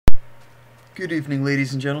Good evening,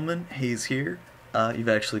 ladies and gentlemen. Hayes here. You've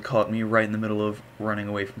actually caught me right in the middle of running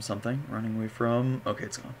away from something. Running away from... Okay,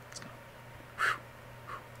 it's gone. It's gone.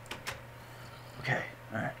 Okay,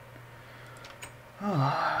 alright.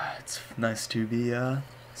 It's nice to be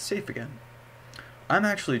safe again. I'm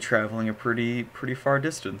actually traveling a pretty far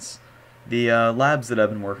distance. The labs that I've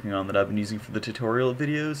been working on, that I've been using for the tutorial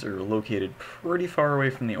videos, are located pretty far away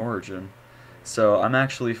from the origin. So I'm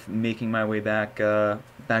actually making my way back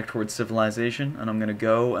towards civilization, and I'm going to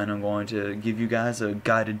go and I'm going to give you guys a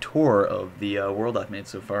guided tour of the world I've made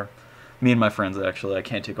so far. Me and my friends, actually. I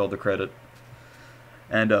can't take all the credit.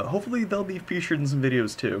 And hopefully they'll be featured in some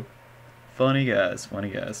videos too. Funny guys,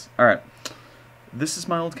 funny guys. Alright, this is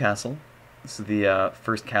my old castle. This is the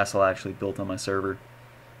first castle I actually built on my server.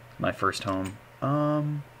 My first home.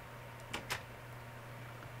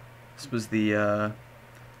 This was the,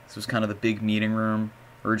 this was kind of the big meeting room.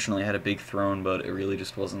 Originally I had a big throne, but it really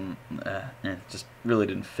just wasn't, it just really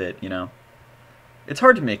didn't fit, you know. It's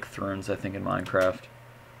hard to make thrones, I think, in Minecraft.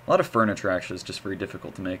 A lot of furniture, actually, is just very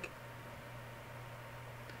difficult to make.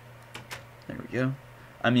 There we go.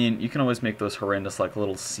 I mean, you can always make those horrendous, like,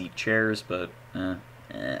 little seat chairs, but,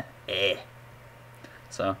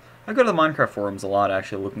 So, I go to the Minecraft forums a lot,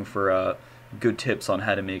 actually, looking for, good tips on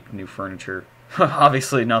how to make new furniture.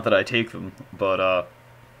 Obviously, not that I take them, but,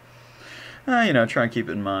 you know, try and keep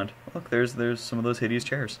it in mind. Look, there's some of those hideous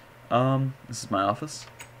chairs. This is my office.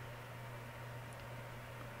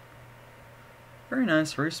 Very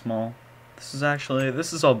nice, very small. This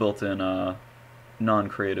is all built in,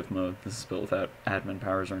 non-creative mode. This is built without admin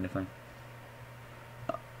powers or anything.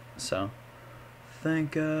 So, I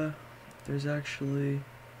think, there's actually...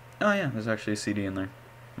 Oh yeah, there's actually a CD in there.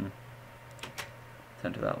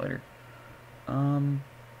 Tend to that later.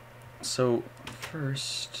 So,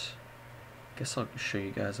 first... I guess I'll show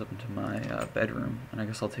you guys up into my bedroom, and I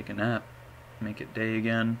guess I'll take a nap, make it day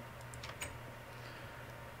again.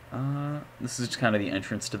 This is just kind of the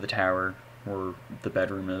entrance to the tower, where the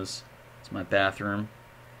bedroom is. It's my bathroom.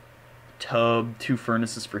 Tub, 2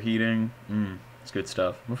 furnaces for heating. It's good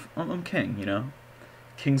stuff. I'm king, you know?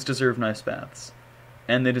 Kings deserve nice baths.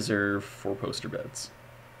 And they deserve 4 poster beds.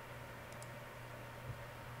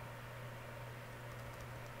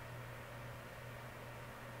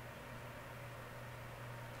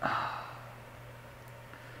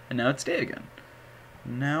 And now it's day again.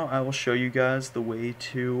 Now I will show you guys the way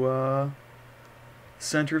to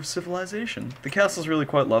center of civilization. The castle's really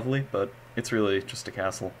quite lovely, but it's really just a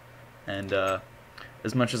castle. And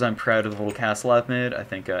as much as I'm proud of the little castle I've made, I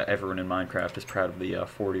think everyone in Minecraft is proud of the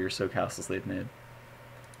 40 or so castles they've made.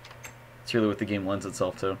 It's really what the game lends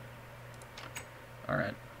itself to.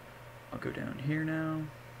 Alright, I'll go down here now.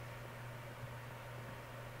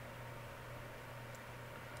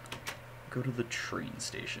 Go to the train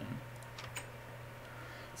station.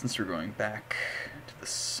 Since we're going back to the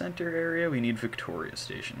center area, we need Victoria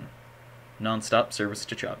Station. Non-stop service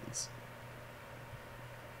to Chavis.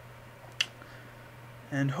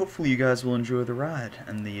 And hopefully you guys will enjoy the ride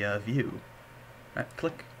and the view. Alright,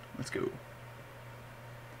 click. Let's go.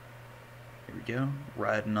 Here we go.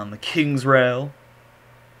 Riding on the King's Rail.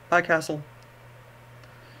 Bye, castle.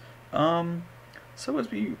 So as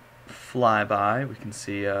we fly by, we can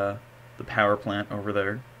see the power plant over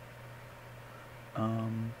there.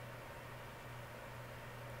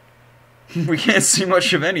 We can't see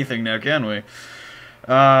much of anything now, can we?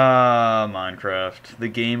 Minecraft. The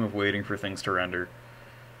game of waiting for things to render.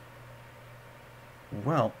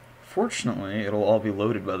 Well, fortunately, it'll all be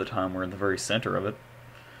loaded by the time we're in the very center of it.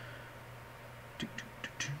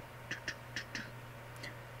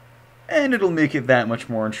 And it'll make it that much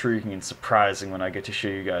more intriguing and surprising when I get to show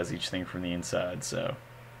you guys each thing from the inside, so...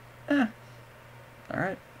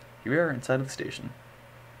 Alright, here we are inside of the station.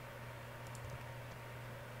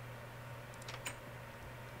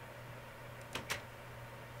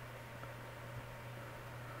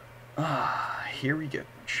 Here we go.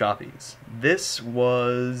 Shoppies. This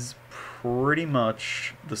was pretty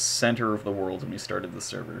much the center of the world when we started the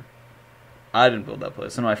server. I didn't build that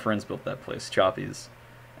place. Some of my friends built that place, Choppies.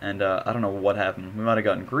 And I don't know what happened. We might have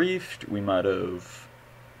gotten griefed. We might have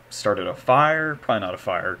started a fire. Probably not a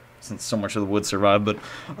fire, since so much of the wood survived. But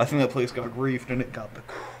I think that place got griefed and it got the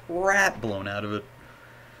crap blown out of it.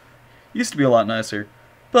 Used to be a lot nicer.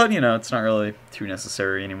 But, you know, it's not really too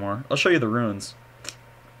necessary anymore. I'll show you the ruins.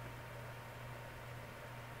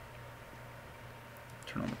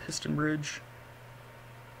 Turn on the piston bridge.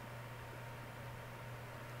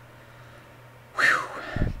 Whew.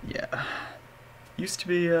 Yeah. Used to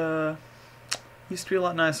be a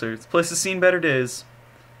lot nicer. This place has seen better days.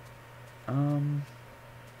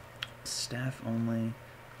 Staff only.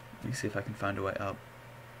 Let me see if I can find a way up.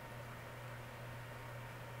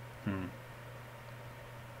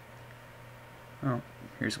 Oh,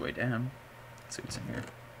 here's a way down. Let's see what's in here.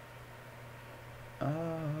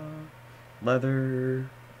 Leather,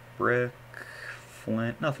 brick,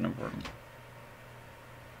 flint, nothing important.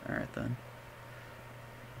 Alright then.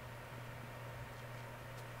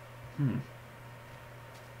 I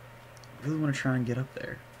really want to try and get up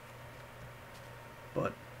there.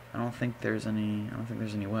 But I don't think there's any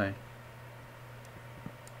way.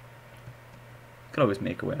 Could always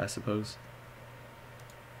make a way, I suppose.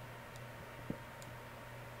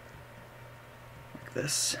 Like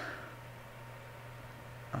this.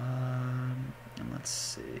 And let's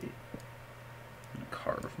see. I'm gonna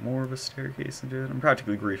carve more of a staircase into it. I'm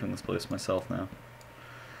practically griefing this place myself now.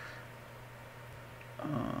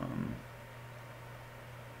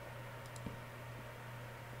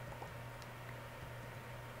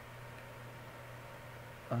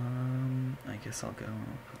 I guess I'll go and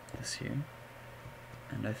I'll put this here.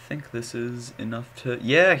 And I think this is enough to...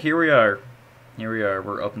 Yeah, here we are. Here we are.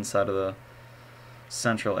 We're up inside of the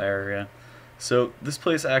central area. So this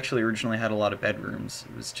place actually originally had a lot of bedrooms.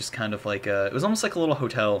 It was just kind of like a... It was almost like a little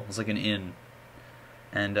hotel. It was like an inn.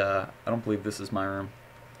 And I don't believe this is my room.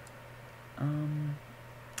 I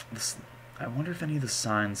wonder if any of the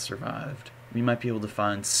signs survived. We might be able to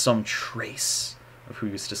find some trace of who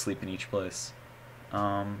used to sleep in each place.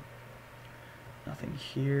 Nothing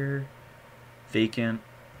here. Vacant.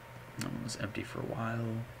 That one was empty for a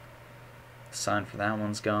while. The sign for that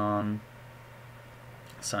one's gone.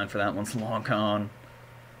 The sign for that one's long gone.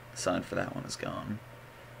 The sign for that one is gone.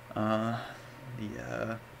 The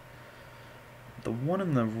one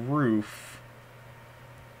in the roof.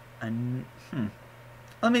 Let me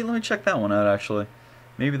check that one out actually.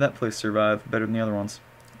 Maybe that place survived better than the other ones.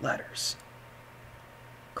 Ladders.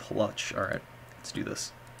 Clutch. Alright, let's do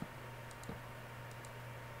this.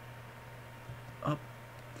 Up.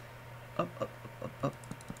 Up, up, up, up, up.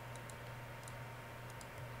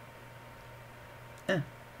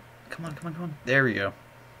 Come on, come on, come on. There we go.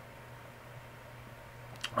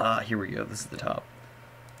 Here we go. This is the top.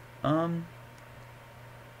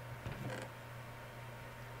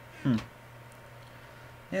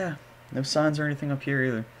 Yeah, no signs or anything up here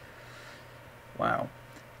either. Wow.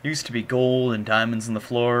 Used to be gold and diamonds in the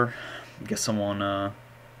floor. I guess someone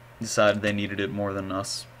decided they needed it more than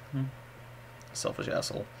us. Selfish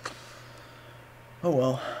asshole. Oh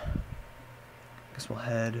well. Guess we'll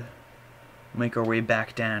make our way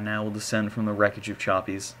back down now. We'll descend from the wreckage of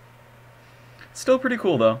Choppies. Still pretty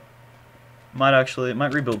cool though.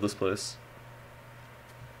 Might rebuild this place.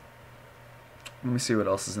 Let me see what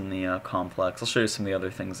else is in the complex. I'll show you some of the other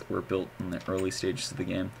things that were built in the early stages of the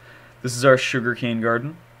game. This is our sugarcane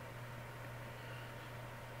garden.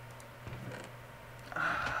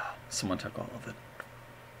 Someone took all of it.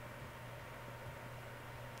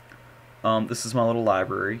 This is my little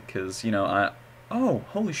library, because, you know, oh,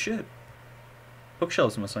 holy shit.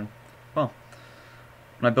 Bookshelves missing. Well,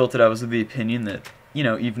 when I built it, I was of the opinion that, you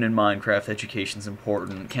know, even in Minecraft, education's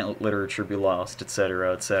important, can't let literature be lost,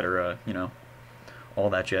 etc., you know, all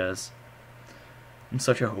that jazz. I'm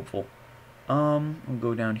such a hopeful. We'll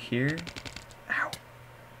go down here. Ow.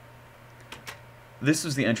 This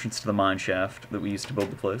is the entrance to the mine shaft that we used to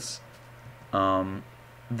build the place.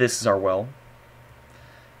 This is our well.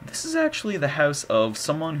 This is actually the house of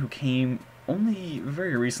someone who came only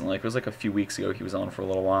very recently. Like, it was like a few weeks ago. He was on for a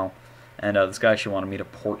little while. And this guy actually wanted me to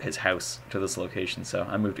port his house to this location, so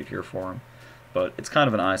I moved it here for him. But it's kind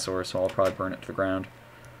of an eyesore, so I'll probably burn it to the ground.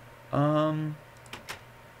 Oh,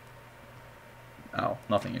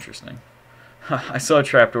 nothing interesting. I saw a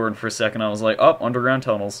trapdoor, and for a second I was like, oh, underground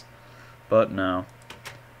tunnels. But no.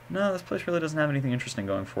 No, this place really doesn't have anything interesting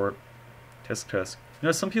going for it. Tisk tisk. You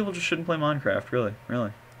know, some people just shouldn't play Minecraft, really,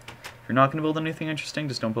 really. If you're not going to build anything interesting,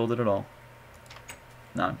 just don't build it at all.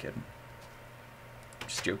 No, I'm kidding.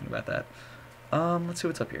 Just joking about that. Let's see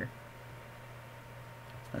what's up here.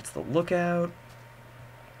 That's the lookout.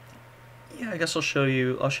 Yeah, I guess I'll show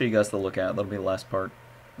you guys the lookout. That'll be the last part of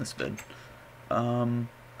this vid. Oh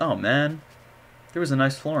man. There was a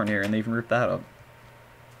nice floor in here and they even ripped that up.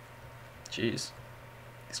 Jeez.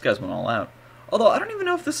 These guys went all out. Although, I don't even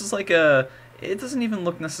know if this is like a... It doesn't even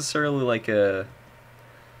look necessarily like a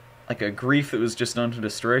grief that was just done to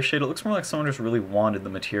destroy shit. It looks more like someone just really wanted the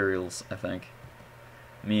materials, I think.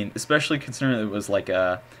 I mean, especially considering it was like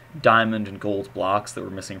diamond and gold blocks that were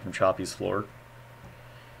missing from Choppy's floor.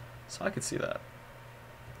 So I could see that.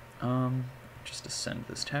 Just ascend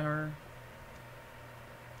this tower.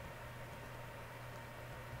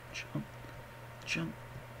 Jump. Jump.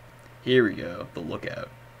 Here we go, the lookout.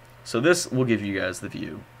 So this will give you guys the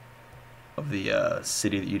view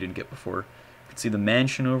city that you didn't get before. You can see the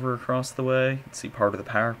mansion over across the way. You can see part of the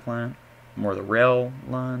power plant. More of the rail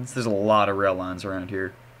lines. There's a lot of rail lines around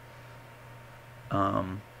here.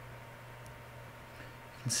 You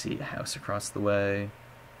can see a house across the way. You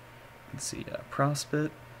can see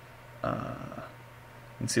Prospect. You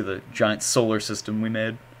can see the giant solar system we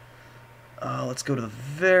made. Let's go to the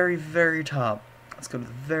very, very top. Let's go to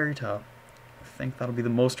the very top. I think that'll be the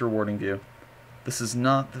most rewarding view. This is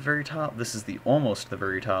not the very top. This is the almost the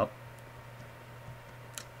very top.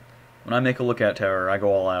 When I make a lookout tower, I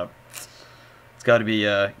go all out. It's got to be,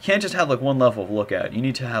 you can't just have like one level of lookout. You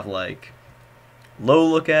need to have like low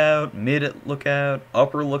lookout, mid lookout,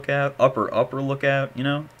 upper lookout, upper lookout, you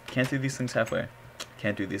know? Can't do these things halfway.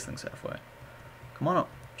 Can't do these things halfway. Come on up.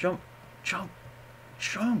 Jump. Jump.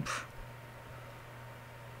 Jump.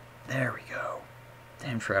 There we go.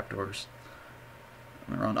 Damn trapdoors.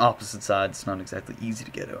 They're on opposite sides. It's not exactly easy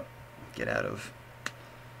to get out of.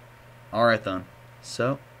 Alright then.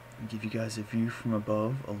 So, I'll give you guys a view from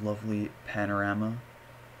above. A lovely panorama.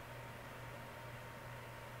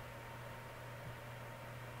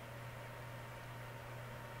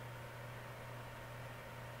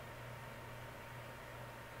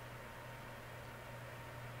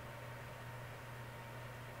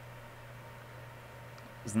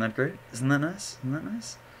 Isn't that great? Isn't that nice? Isn't that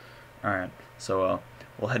nice? Alright, so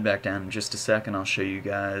we'll head back down in just a second. I'll show you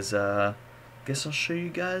guys, guess I'll show you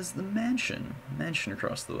guys the mansion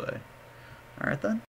across the way. Alright then.